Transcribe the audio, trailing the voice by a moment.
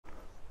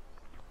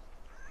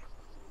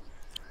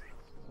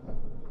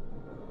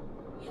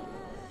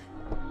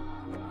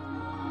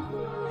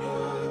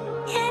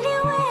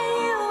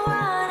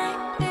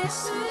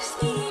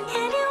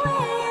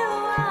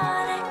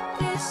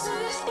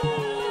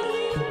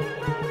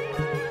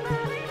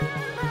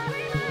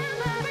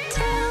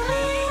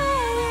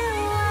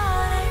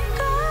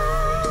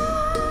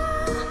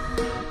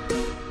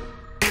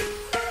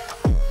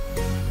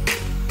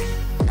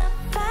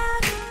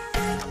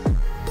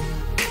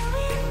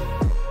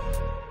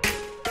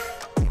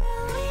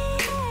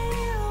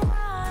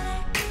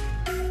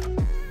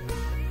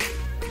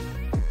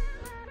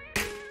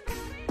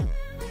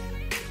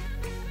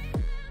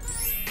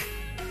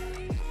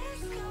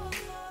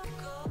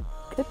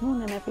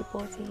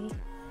everybody.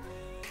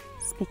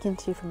 Speaking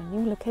to you from a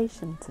new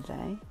location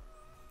today.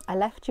 I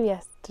left you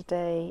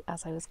yesterday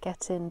as I was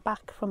getting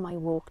back from my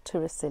walk to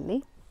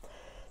Rossilli.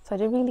 So I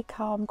had a really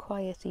calm,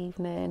 quiet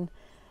evening.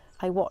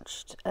 I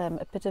watched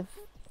a bit of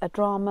a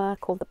drama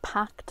called The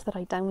Pact that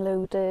I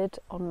downloaded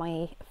on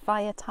my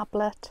Fire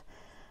tablet.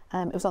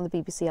 It was on the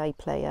BBC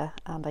iPlayer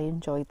and I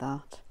enjoyed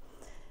that.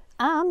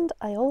 And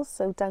I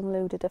also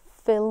downloaded a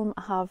film.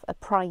 I have a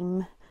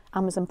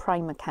Amazon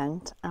Prime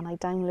account, and I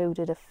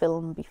downloaded a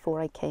film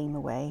before I came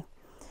away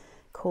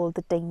called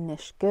The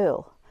Danish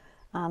Girl,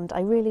 and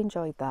I really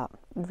enjoyed that,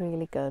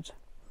 really good.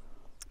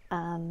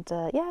 And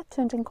yeah, it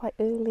turned in quite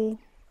early.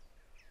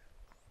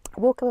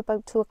 I woke up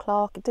about 2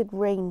 o'clock. It did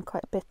rain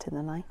quite a bit in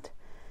the night,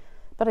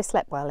 but I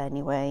slept well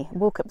anyway.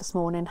 Woke up this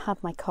morning,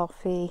 had my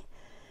coffee,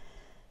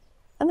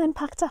 and then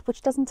packed up,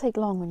 which doesn't take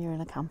long when you're in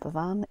a camper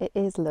van. It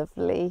is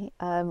lovely.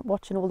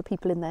 Watching all the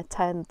people in their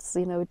tents,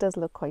 you know, it does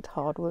look quite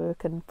hard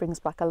work and brings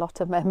back a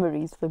lot of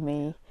memories for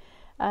me.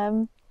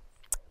 But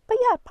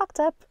yeah, packed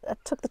up,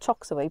 took the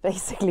chocks away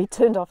basically,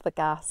 turned off the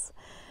gas,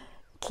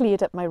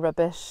 cleared up my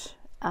rubbish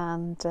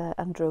and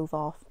drove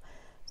off.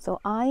 So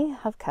I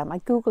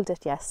googled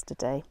it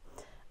yesterday.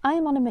 I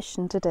am on a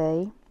mission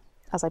today,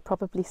 as I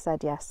probably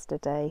said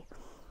yesterday.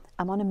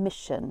 I'm on a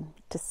mission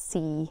to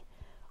see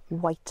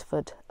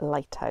Whiteford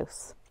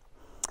Lighthouse.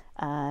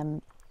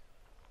 A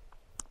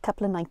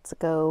couple of nights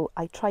ago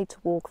I tried to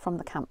walk from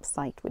the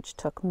campsite, which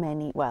took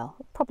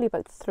probably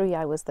about 3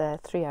 hours there,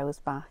 3 hours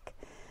back,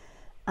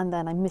 and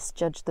then I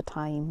misjudged the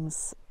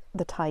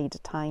tide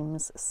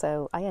times,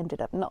 so I ended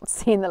up not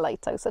seeing the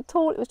lighthouse at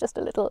all. It was just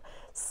a little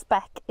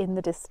speck in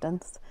the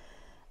distance.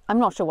 I'm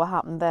not sure what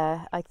happened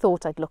there. I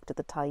thought I'd looked at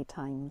the tide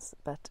times,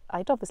 but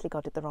I'd obviously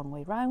got it the wrong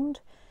way round.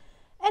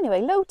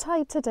 Anyway, low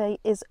tide today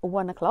is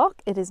 1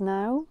 o'clock. It is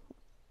now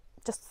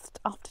just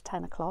after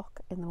 10 o'clock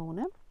in the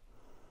morning.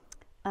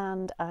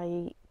 And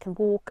I can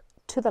walk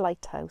to the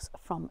lighthouse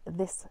from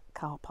this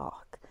car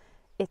park.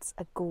 It's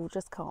a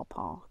gorgeous car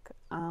park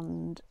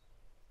and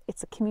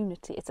it's a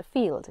community, it's a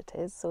field it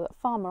is. So a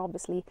farmer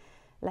obviously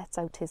lets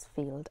out his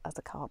field as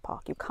a car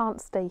park. You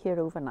can't stay here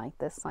overnight.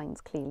 There's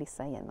signs clearly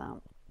saying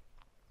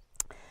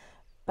that.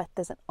 But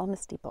there's an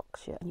honesty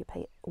box here and you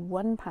pay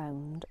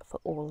 £1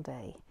 for all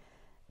day.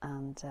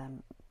 And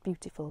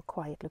beautiful,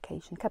 quiet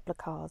location. A couple of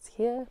cars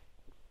here.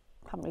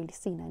 Haven't really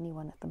seen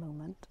anyone at the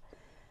moment.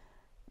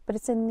 But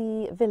it's in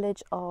the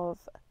village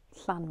of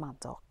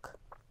Llanmadog.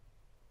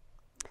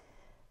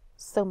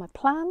 So my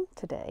plan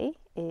today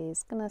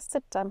is going to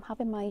sit down,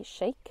 having my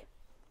shake.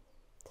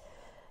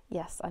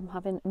 Yes, I'm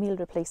having meal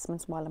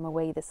replacements while I'm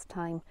away this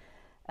time.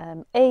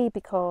 A,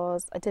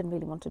 because I didn't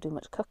really want to do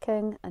much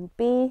cooking, and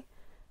B,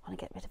 I want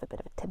to get rid of a bit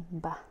of a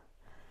timber.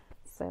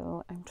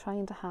 So I'm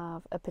trying to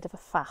have a bit of a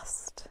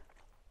fast,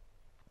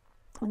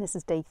 and this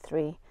is day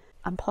 3.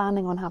 I'm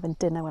planning on having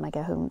dinner when I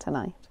get home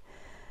tonight.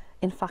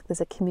 In fact,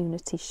 there's a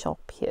community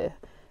shop here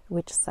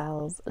which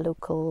sells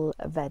local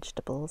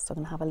vegetables, so I'm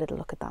going to have a little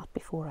look at that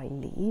before I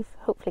leave.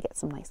 Hopefully get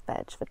some nice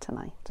veg for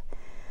tonight.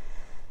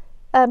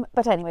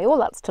 But anyway, all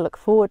that's to look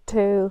forward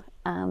to,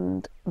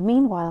 and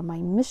meanwhile my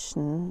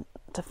mission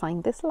to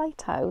find this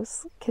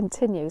lighthouse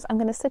continues. I'm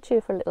going to sit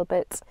here for a little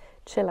bit,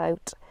 chill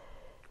out,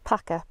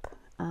 pack up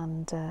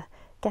and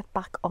get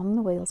back on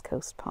the Wales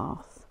Coast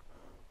Path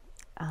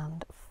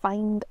and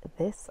find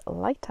this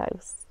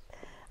lighthouse.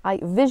 I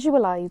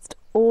visualised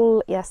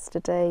all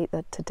yesterday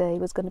that today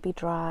was going to be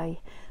dry.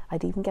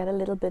 I'd even get a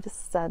little bit of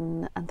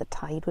sun and the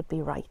tide would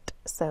be right.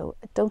 So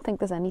I don't think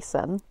there's any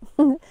sun,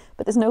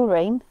 but there's no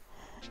rain.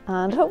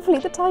 And hopefully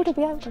the tide will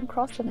be out and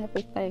crossing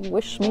everything.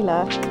 Wish me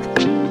luck.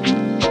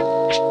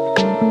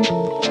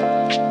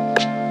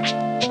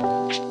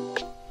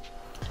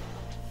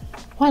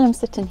 While I'm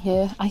sitting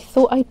here, I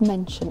thought I'd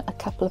mention a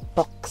couple of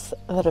books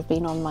that have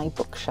been on my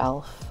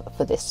bookshelf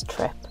for this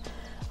trip.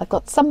 I've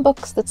got some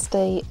books that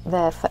stay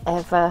there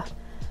forever.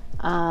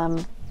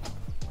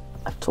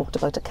 I've talked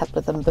about a couple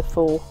of them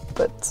before,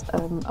 but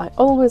I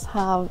always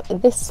have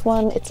this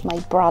one. It's my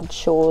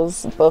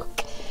Bradshaw's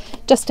book,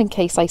 just in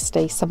case I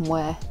stay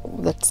somewhere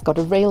that's got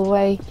a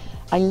railway.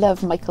 I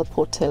love Michael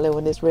Portillo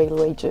and his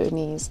railway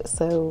journeys.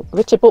 So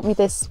Richard bought me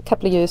this a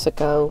couple of years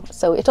ago,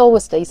 so it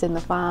always stays in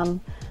the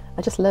van.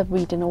 I just love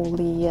reading all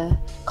the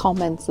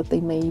comments that they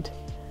made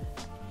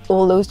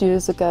all those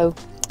years ago.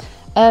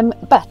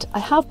 But I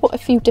have brought a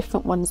few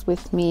different ones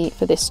with me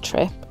for this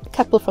trip. A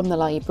couple from the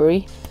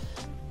library,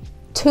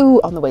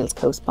 2 on the Wales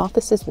Coast Path.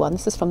 This is one.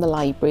 This is from the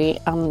library,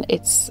 and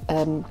it's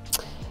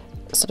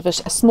sort of a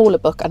smaller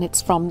book, and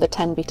it's from the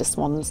Tenby to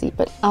Swansea.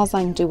 But as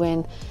I'm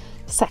doing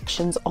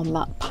sections on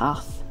that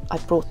path, I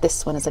brought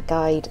this one as a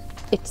guide.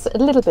 It's a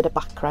little bit of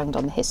background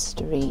on the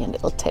history and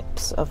little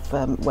tips of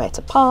where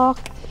to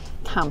park,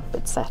 camp,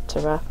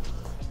 etc.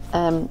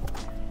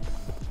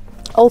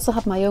 Also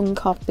have my own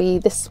copy.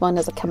 This one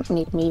has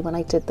accompanied me when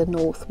I did the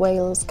North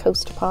Wales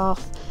Coast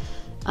Path,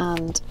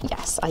 and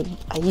yes, I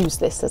use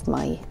this as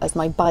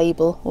my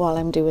Bible while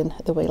I'm doing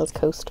the Wales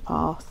Coast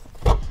Path.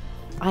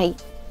 I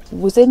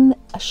was in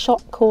a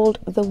shop called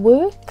The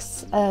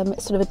Works,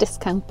 it's sort of a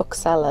discount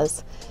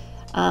booksellers,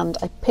 and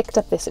I picked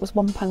up this. It was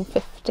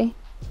 £1.50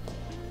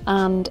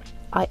 and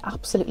I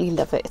absolutely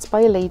love it. It's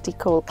by a lady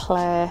called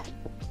Claire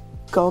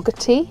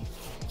Gogarty,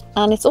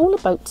 and it's all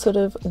about sort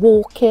of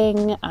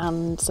walking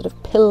and sort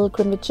of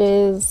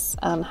pilgrimages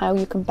and how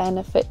you can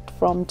benefit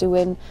from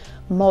doing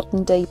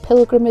modern day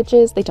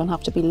pilgrimages. They don't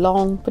have to be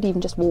long, but even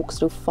just walks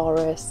through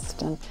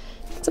forest, and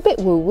it's a bit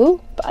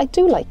woo-woo, but I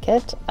do like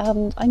it,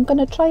 and I'm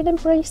going to try and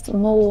embrace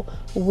more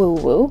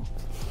woo-woo.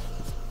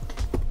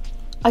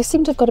 I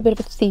seem to have got a bit of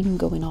a theme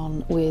going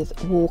on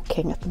with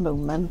walking at the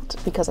moment,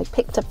 because I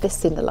picked up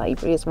this in the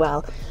library as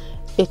well.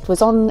 It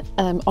was on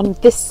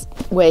this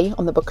way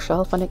on the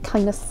bookshelf, and it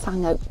kind of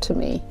sang out to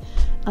me,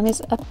 and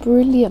it's a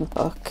brilliant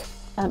book.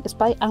 It's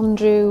by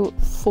Andrew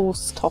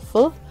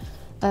Forstoffel,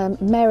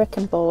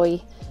 American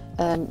boy,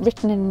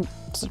 written in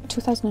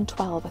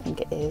 2012 I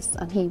think it is,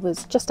 and he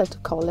was just out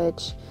of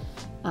college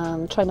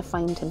and trying to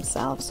find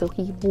himself, so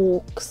he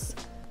walks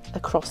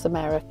across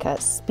America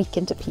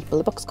speaking to people.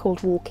 The book's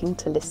called Walking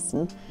to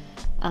Listen,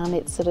 and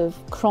it sort of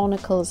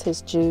chronicles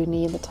his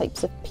journey and the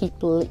types of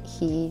people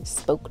he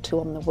spoke to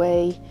on the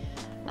way,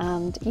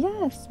 and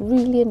yeah, it's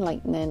really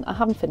enlightening. I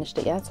haven't finished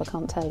it yet, so I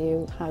can't tell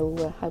you how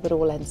it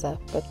all ends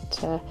up,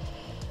 but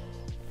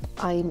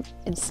I'm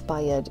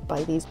inspired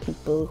by these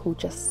people who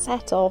just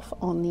set off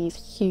on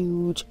these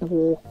huge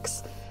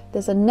walks.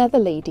 There's another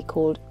lady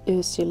called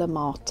Ursula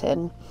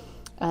Martin.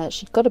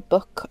 She's got a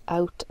book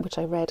out which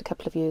I read a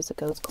couple of years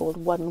ago. It's called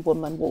One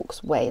Woman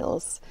Walks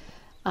Wales.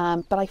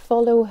 But I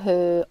follow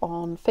her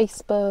on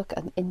Facebook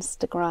and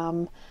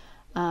Instagram,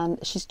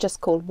 and she's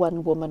just called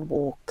One Woman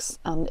Walks,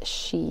 and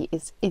she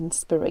is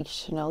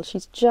inspirational.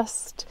 She's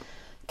just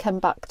come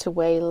back to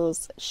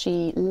Wales.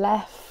 She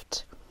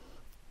left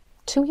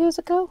 2 years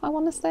ago, I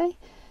want to say,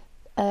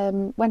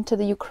 went to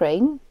the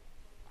Ukraine,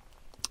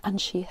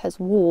 and she has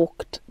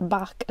walked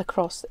back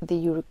across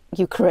the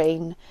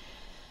Ukraine,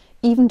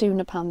 even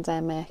during a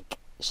pandemic.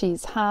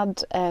 She's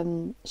had,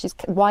 she's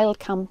wild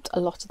camped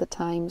a lot of the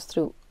times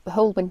through the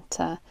whole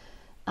winter,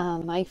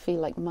 and I feel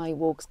like my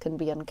walks can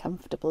be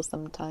uncomfortable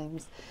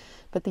sometimes,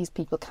 but these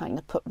people kind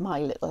of put my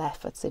little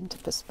efforts into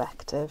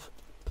perspective.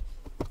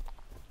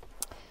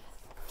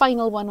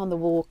 Final one on the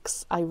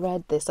walks, I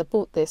read this, I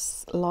bought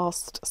this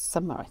last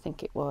summer I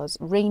think it was,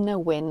 Raynor,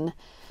 Winn,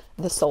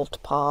 The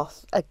Salt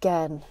Path.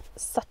 Again,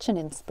 such an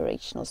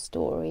inspirational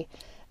story.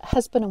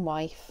 Husband and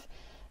wife.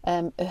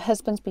 Her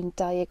husband's been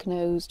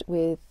diagnosed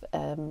with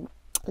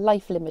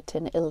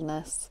life-limiting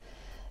illness.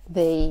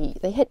 They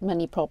hit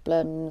money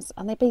problems,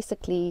 and they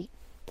basically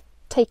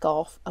take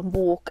off and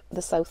walk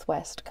the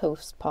southwest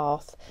coast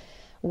path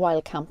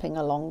while camping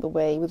along the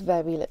way with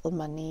very little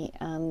money.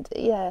 And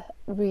yeah,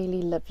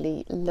 really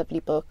lovely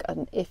book.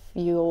 And if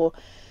you're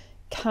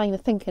kind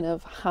of thinking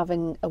of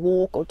having a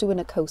walk or doing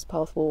a coast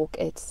path walk,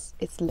 it's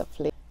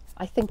lovely.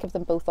 I think of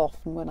them both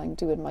often when I'm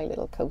doing my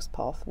little coast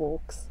path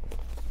walks.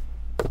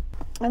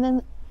 And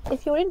then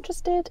if you're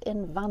interested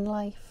in van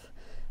life,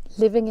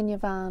 living in your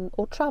van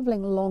or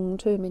travelling long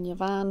term in your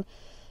van,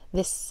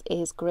 this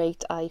is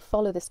great. I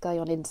follow this guy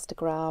on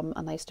Instagram,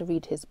 and I used to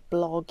read his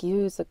blog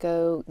years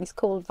ago. He's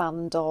called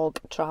Van Dog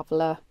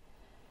Traveller,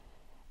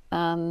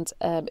 and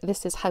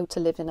this is how to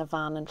live in a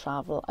van and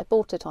travel. I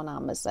bought it on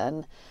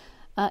Amazon.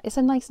 It's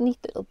a nice neat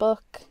little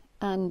book,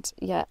 and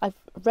yeah, I've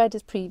read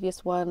his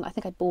previous one. I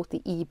think I bought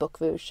the ebook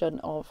version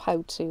of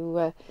how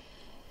to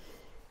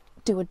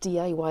do a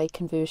DIY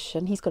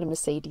conversion. He's got a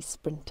Mercedes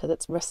Sprinter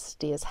that's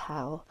rusty as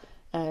hell.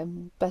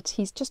 But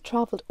he's just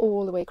travelled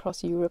all the way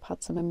across Europe,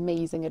 had some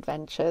amazing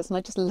adventures, and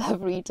I just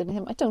love reading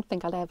him. I don't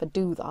think I'll ever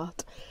do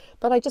that,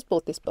 but I just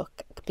bought this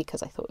book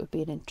because I thought it would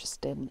be an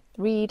interesting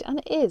read,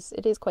 and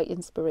it is quite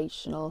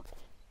inspirational.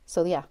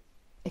 So yeah,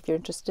 if you're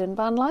interested in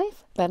van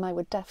life, then I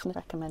would definitely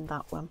recommend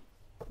that one.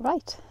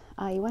 Right,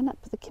 I went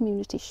up to the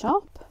community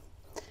shop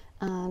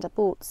and I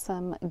bought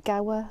some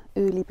Gower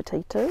early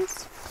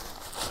potatoes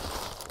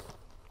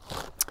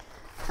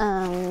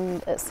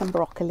and some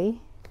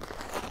broccoli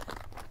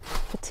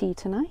for tea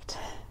tonight,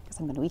 because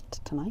I'm going to eat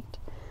tonight.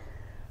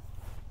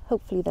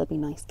 Hopefully they'll be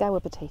nice. Gower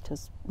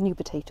potatoes, new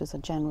potatoes, are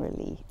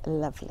generally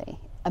lovely.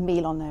 A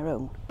meal on their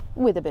own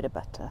with a bit of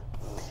butter.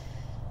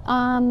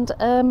 And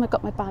I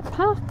got my bag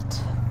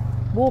packed,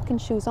 walking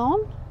shoes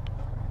on.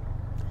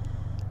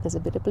 There's a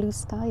bit of blue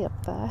sky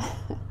up there.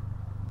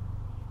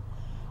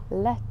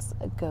 Let's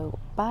go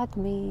bag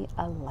me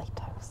a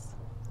lighthouse.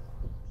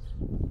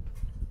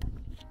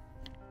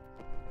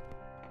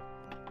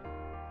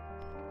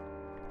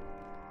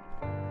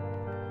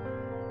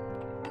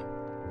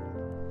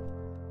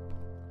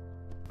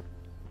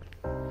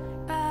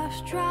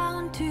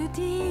 Drowned too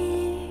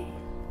deep,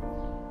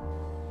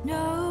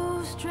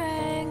 no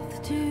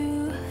strength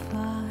to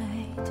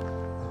fight.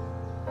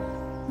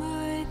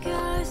 My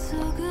guy's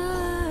so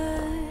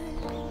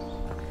good,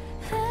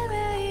 let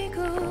me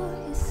go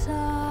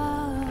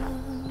inside.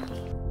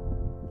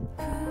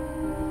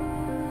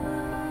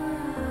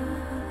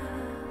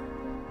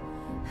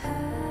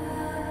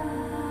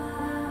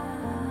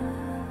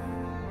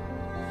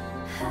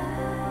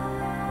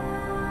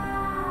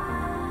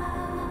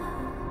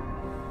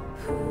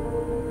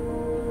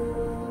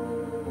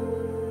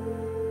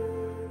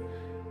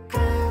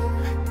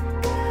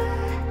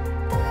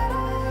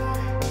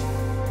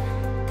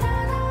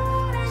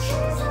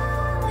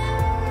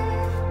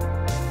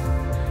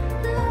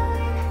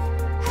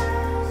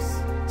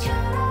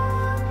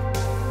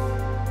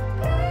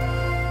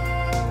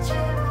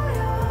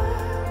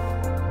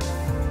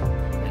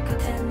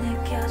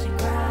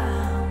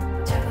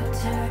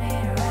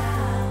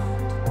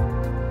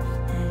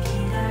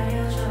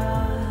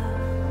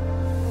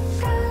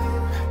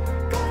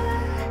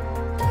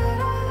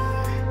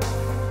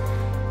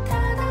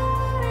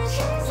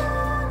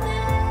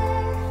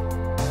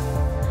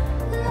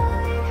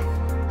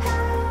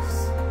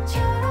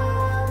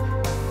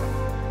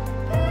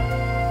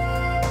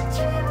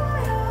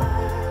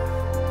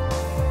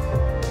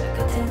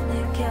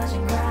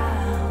 touching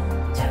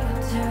ground.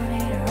 Turn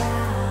it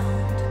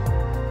around.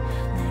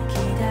 늘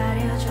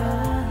기다려줘.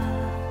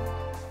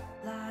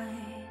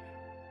 Lighthouse.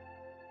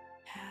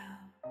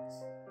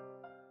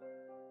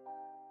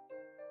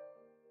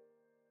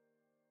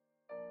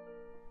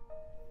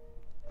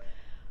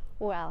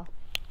 Well,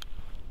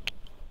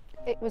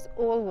 it was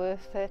all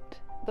worth it.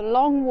 The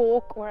long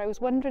walk where I was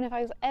wondering if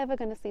I was ever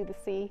going to see the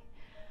sea,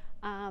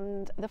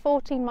 and the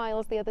 14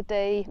 miles the other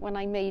day when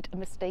I made a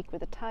mistake with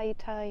the tide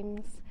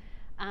times,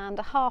 and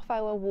a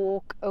half-hour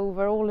walk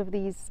over all of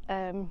these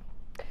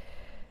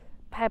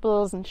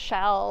pebbles and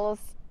shells.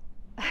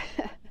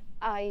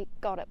 I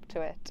got up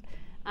to it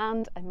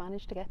and I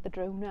managed to get the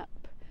drone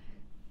up.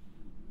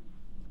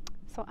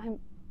 So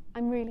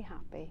I'm really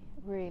happy,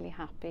 really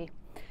happy.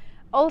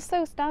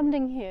 Also,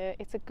 standing here,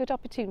 it's a good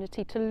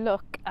opportunity to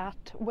look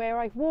at where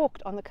I've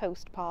walked on the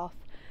coast path.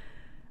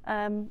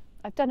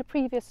 I've done a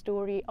previous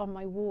story on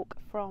my walk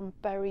from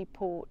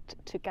Buryport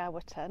to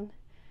Gowerton,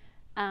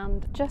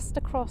 and just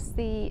across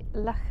the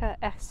Lough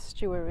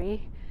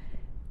estuary,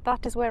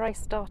 that is where I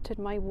started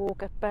my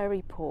walk at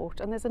Buryport,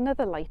 and there's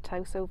another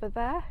lighthouse over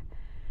there,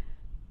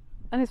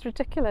 and it's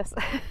ridiculous.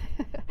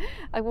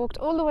 I walked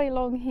all the way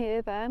along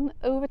here, then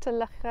over to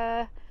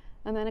Lough,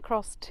 and then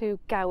across to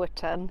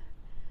Gowerton.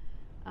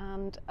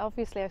 And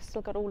obviously I've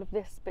still got all of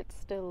this bit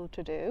still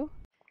to do.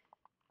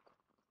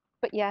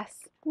 But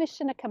yes,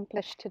 mission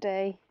accomplished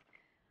today.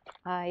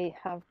 I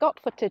have got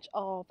footage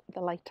of the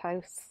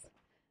lighthouse.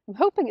 I'm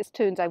hoping it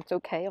turns out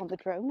okay on the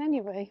drone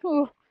anyway.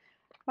 Oh,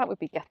 that would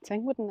be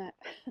gutting, wouldn't it?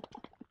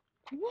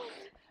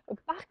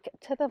 Back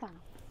to the van.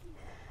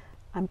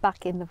 I'm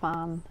back in the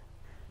van.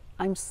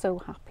 I'm so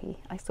happy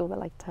I saw the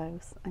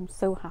lighthouse. I'm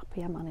so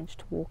happy I managed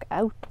to walk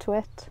out to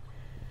it.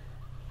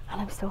 And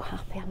I'm so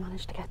happy I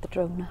managed to get the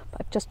drone up.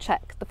 I've just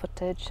checked the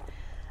footage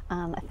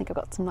and I think I've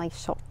got some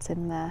nice shots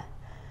in there.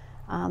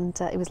 And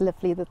it was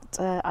lovely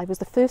that I was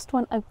the first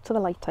one out to the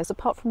lighthouse,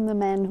 apart from the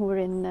men who were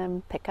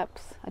in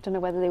pickups. I don't know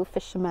whether they were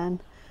fishermen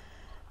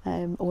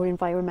or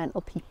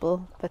environmental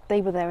people, but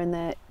they were there in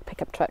their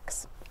pickup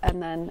trucks. And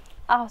then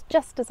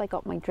just as I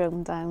got my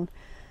drone down,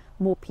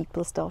 more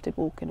people started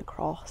walking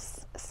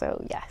across.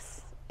 So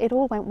yes, it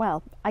all went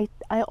well. I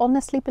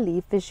honestly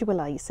believe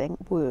visualising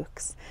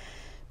works.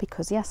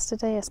 Because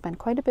yesterday I spent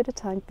quite a bit of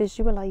time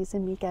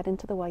visualising me getting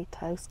to the White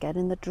House,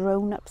 getting the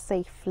drone up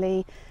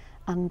safely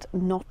and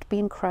not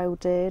being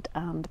crowded,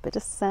 and a bit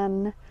of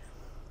sun.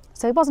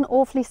 So it wasn't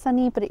awfully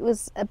sunny, but it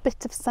was a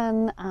bit of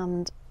sun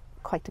and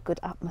quite a good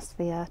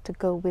atmosphere to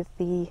go with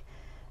the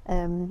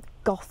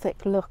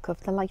gothic look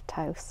of the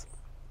lighthouse.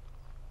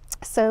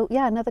 So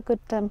yeah, another good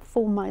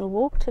 4-mile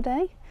walk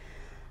today.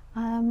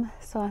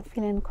 So I'm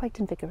feeling quite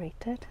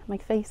invigorated. My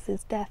face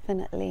is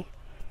definitely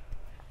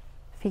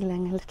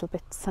feeling a little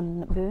bit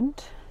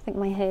sunburned. I think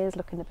my hair is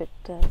looking a bit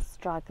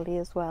straggly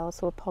as well,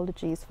 so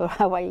apologies for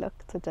how I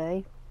look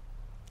today.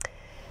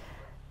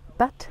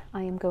 But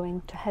I am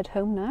going to head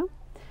home now.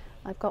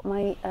 I've got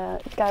my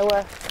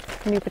Gower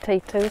new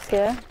potatoes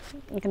here.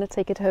 I'm going to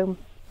take it home.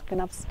 I'm going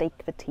to have steak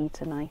for tea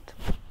tonight.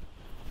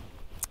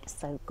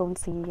 So go and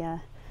see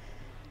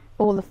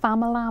all the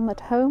family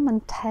at home,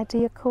 and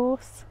Teddy, of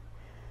course.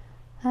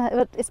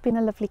 It's been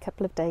a lovely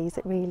couple of days,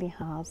 it really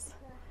has.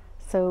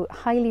 So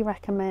highly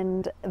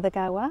recommend the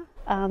Gower.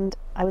 And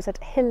I was at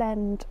Hill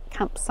End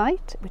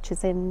campsite, which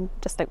is in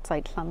just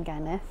outside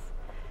Llangennith,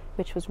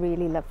 which was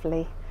really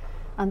lovely.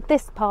 And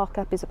this park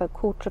up is about a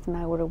quarter of an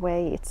hour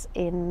away. It's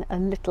in a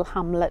little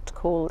hamlet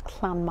called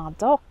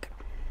Llanmaddock,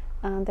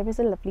 and there is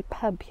a lovely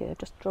pub here,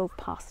 just drove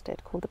past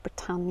it, called the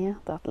Britannia.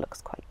 That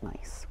looks quite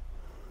nice.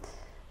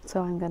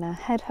 So I'm going to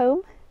head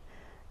home,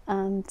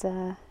 and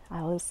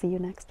I will see you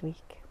next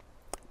week.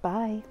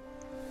 Bye.